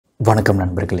வணக்கம்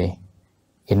நண்பர்களே.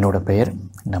 என்னோட பெயர்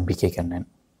நம்பிக்கை கண்ணன்.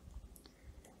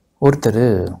 ஒருத்தர்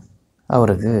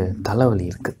அவருக்கு தலைவலி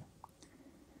இருக்குது.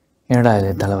 என்னடா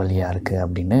இது தலைவலியாக இருக்குது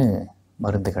அப்படின்னு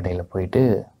மருந்து கடையில் போயிட்டு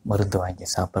மருந்து வாங்கி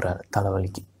சாப்பிட்றாரு. தலைவலி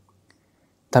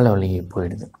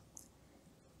போயிடுது.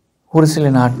 ஒரு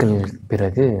சில நாட்கள்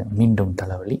பிறகு மீண்டும்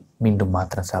தலைவலி, மீண்டும்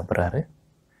மாத்திரை சாப்பிட்றாரு,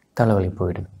 தலைவலி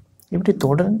போயிடுது. இப்படி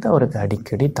தொடர்ந்து அவருக்கு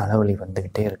அடிக்கடி தலைவலி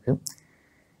வந்துக்கிட்டே இருக்குது.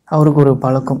 அவருக்கு ஒரு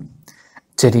பழக்கம்,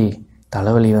 சரி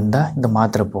தலைவலி வந்தால் இந்த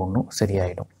மாத்திரை போடணும்,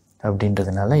 சரியாயிடும்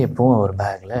அப்படின்றதுனால எப்போவும் அவர்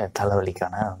பேக்கில்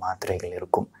தலைவலிக்கான மாத்திரைகள்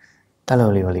இருக்கும்.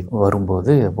 தலைவலி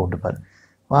வரும்போது போட்டுப்பார்.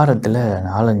 வாரத்தில்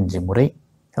 4-5 முறை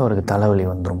அவருக்கு தலைவலி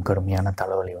வந்துடும், கடுமையான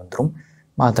தலைவலி வந்துடும்,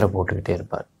 மாத்திரை போட்டுக்கிட்டே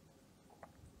இருப்பார்.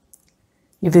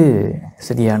 இது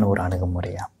சரியான ஒரு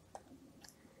அணுகுமுறையா?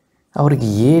 அவருக்கு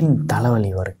ஏன்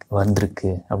தலைவலி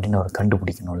வந்திருக்கு அப்படின்னு அவர்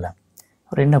கண்டுபிடிக்கணும்ல.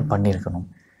 அவர் என்ன பண்ணியிருக்கணும்?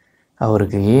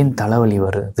 அவருக்கு ஏன் தலைவலி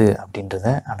வருது அப்படின்றத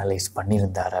அனலைஸ்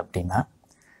பண்ணியிருந்தார் அப்படின்னா,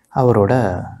 அவரோட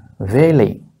வேலை,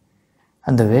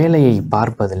 அந்த வேலையை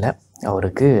பார்ப்பதில்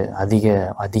அவருக்கு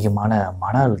அதிகமான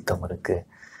மன அழுத்தம் இருக்குது,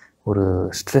 ஒரு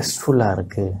ஸ்ட்ரெஸ்ஃபுல்லாக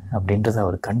இருக்குது அப்படின்றத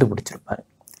அவர் கண்டுபிடிச்சிருப்பார்.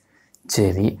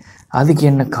 சரி, அதுக்கு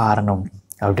என்ன காரணம்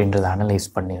அப்படின்றத அனலைஸ்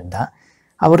பண்ணியிருந்தால்,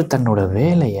 அவர் தன்னோட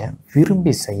வேலையை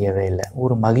விரும்பி செய்யவே இல்லை,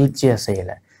 ஒரு மகிழ்ச்சியாக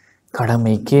செய்யலை,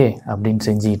 கடமைக்கே அப்படின்னு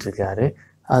செஞ்சிகிட்டு இருக்காரு.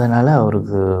 அதனால்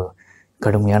அவருக்கு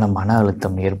கடுமையான மன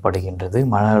அழுத்தம் ஏற்படுகின்றது.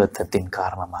 மன அழுத்தத்தின்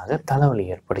காரணமாக தலைவலி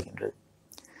ஏற்படுகின்றது.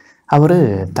 அவர்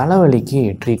தலைவலிக்கு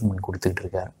ட்ரீட்மெண்ட் கொடுத்துக்கிட்டு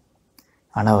இருக்கார்.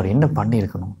 ஆனால் அவர் என்ன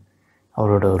பண்ணியிருக்கணும்?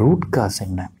 அவரோட ரூட் காஸ்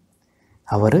என்ன?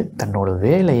 அவர் தன்னோட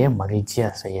வேலையை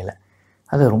மகிழ்ச்சியாக செய்யலை,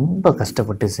 அதை ரொம்ப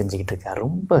கஷ்டப்பட்டு செஞ்சுக்கிட்டு இருக்கார்,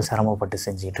 ரொம்ப சிரமப்பட்டு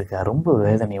செஞ்சுக்கிட்டு இருக்கார், ரொம்ப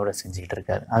வேதனையோடு செஞ்சுக்கிட்டு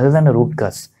இருக்கார். அதுதானே ரூட்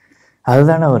காஸ்.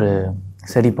 அதுதானே அவர்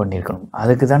சரி பண்ணியிருக்கணும்.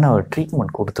 அதுக்கு தானே அவர்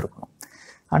ட்ரீட்மெண்ட் கொடுத்துருக்கணும்.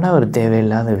 ஆனால் அவர்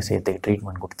தேவையில்லாத விஷயத்துக்கு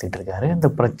ட்ரீட்மெண்ட் கொடுத்துட்டு இருக்காரு. அந்த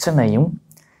பிரச்சனையும்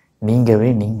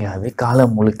நீங்காது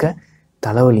காலம் முழுக்க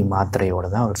தலைவலி மாத்திரையோடு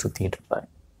தான் அவர் சுற்றிக்கிட்டு இருப்பார்.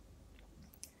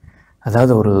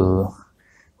 அதாவது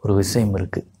ஒரு விஷயம்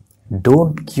இருக்குது,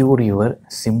 don't cure your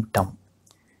symptom,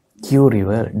 cure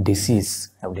your disease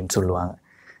அப்படின்னு சொல்லுவாங்க.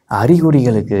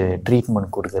 அறிகுறிகளுக்கு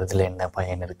ட்ரீட்மெண்ட் கொடுக்கறதுல என்ன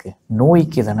பயன் இருக்குது?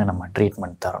 நோய்க்கு தானே நம்ம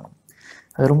ட்ரீட்மெண்ட் தரணும்.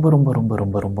 அது ரொம்ப ரொம்ப ரொம்ப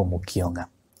ரொம்ப ரொம்ப முக்கியங்க.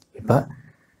 இப்போ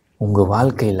உங்கள்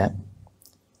வாழ்க்கையில்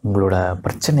உங்களோட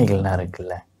பிரச்சனைகள்லாம்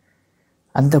இருக்குல்ல,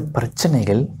 அந்த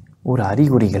பிரச்சனைகள் ஒரு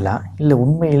அறிகுறிகளா இல்லை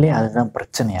உண்மையிலே அதுதான்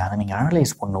பிரச்சனையா? அதை நீங்கள்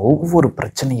அனலைஸ் பண்ணணும். ஒவ்வொரு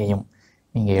பிரச்சனையையும்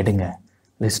நீங்கள் எடுங்க,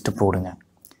 லிஸ்ட்டு போடுங்க.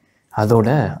 அதோட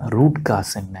ரூட்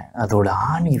காஸ் என்ன, அதோட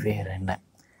ஆணி வேர் என்ன,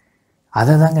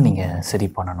 அதை தாங்க நீங்கள் சரி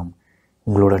பண்ணணும்.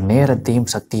 உங்களோட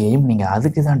நேரத்தையும் சக்தியையும் நீங்கள்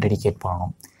அதுக்கு தான் டெடிகேட்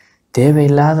பண்ணணும்.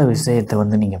 தேவையில்லாத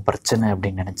விஷயத்தை நீங்கள் பிரச்சனை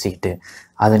அப்படின்னு நினச்சிக்கிட்டு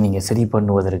அதை நீங்கள் சரி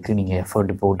பண்ணுவதற்கு நீங்கள்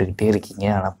எஃபர்ட் போட்டுக்கிட்டே இருக்கீங்க.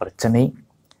 ஆனால்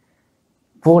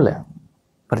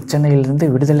பிரச்சனையிலிருந்து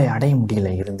விடுதலை அடைய முடியல,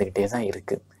 இருந்துக்கிட்டே தான்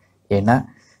இருக்குது. ஏன்னா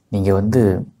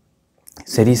நீங்கள்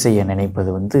சரி செய்ய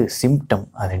நினைப்பது சிம்டம்,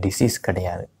 அது டிசீஸ்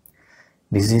கிடையாது.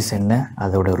 டிசீஸ் என்ன?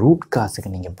 அதோட ரூட்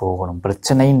காசுக்கு நீங்கள் போகணும்.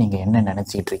 பிரச்சனைன்னு நீங்கள் என்ன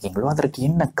நினச்சிக்கிட்டு இருக்கீங்களோ அதற்கு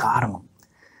என்ன காரணம்,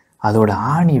 அதோட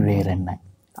ஆணி வேர் என்ன,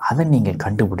 அதை நீங்கள்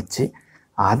கண்டுபிடிச்சி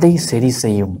அதை சரி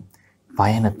செய்யும்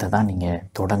பயணத்தை தான் நீங்கள்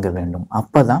தொடங்க வேண்டும்.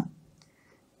 அப்போ தான்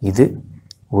இது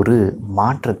ஒரு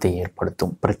மாற்றத்தை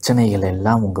ஏற்படுத்தும். பிரச்சனைகள்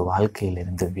எல்லாம் உங்கள்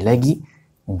வாழ்க்கையிலிருந்து விலகி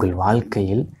உங்கள்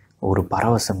வாழ்க்கையில் ஒரு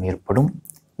பரவசம் ஏற்படும்.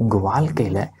 உங்கள்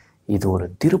வாழ்க்கையில் இது ஒரு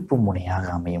திருப்பு முனையாக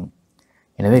அமையும்.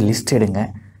 எனவே லிஸ்ட் எடுங்க,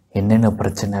 என்னென்ன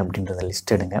பிரச்சனை அப்படின்றத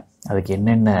லிஸ்ட் எடுங்க. அதுக்கு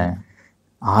என்னென்ன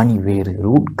ஆணி வேறு,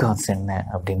 ரூட் காஸ் என்ன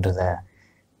அப்படின்றத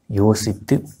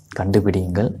யோசித்து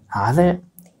கண்டுபிடியுங்கள். அதை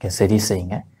நீங்கள் சரி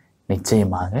செய்யுங்க.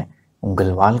 நிச்சயமாக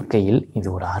உங்கள் வாழ்க்கையில் இது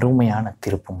ஒரு அருமையான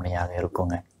திருப்பு முனையாக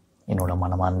இருக்குங்க. என்னோட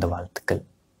மனமார்ந்த வாழ்த்துக்கள்.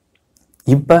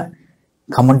 இப்போ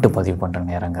கமெண்ட் பதிவு பண்ணுற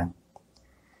நேரங்க.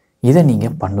 இதை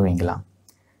நீங்கள் பண்ணுவீங்களா?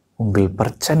 உங்கள்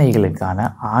பிரச்சனைகளுக்கான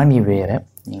ஆணி வேரை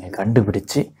நீங்கள்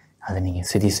கண்டுபிடிச்சு அதை நீங்கள்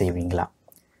சரி செய்வீங்களா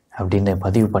அப்படின்னு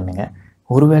பதிவு பண்ணுங்கள்.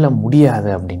 ஒருவேளை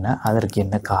முடியாது அப்படின்னா அதற்கு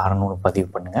என்ன காரணம்னு பதிவு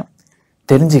பண்ணுங்கள்.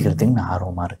 தெரிஞ்சுக்கிறதுக்கு நான்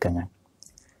ஆர்வமாக இருக்கேங்க.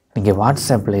 நீங்கள்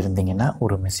வாட்ஸ்அப்பில் இருந்தீங்கன்னா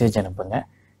ஒரு மெசேஜ் அனுப்புங்க.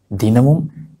 தினமும்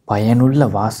பயனுள்ள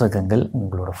வாசகங்கள்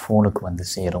உங்களோட ஃபோனுக்கு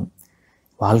சேரும்.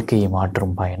 வாழ்க்கையை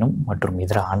மாற்றும் பயணம் மற்றும்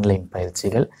இதர ஆன்லைன்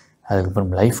பயிற்சிகள்,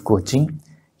 அதுக்கப்புறம் லைஃப் கோச்சிங்,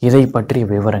 இதை பற்றிய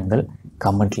விவரங்கள்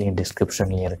கமெண்ட்லேயும்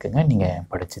டிஸ்கிரிப்ஷன்லேயும் இருக்குங்க. நீங்கள்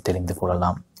படித்து தெரிந்து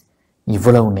கொள்ளலாம்.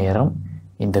 இவ்வளவு நேரம்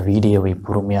இந்த வீடியோவை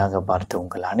பொறுமையாக பார்த்த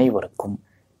உங்கள் அனைவருக்கும்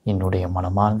என்னுடைய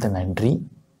மனமார்ந்த நன்றி.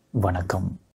 வணக்கம்.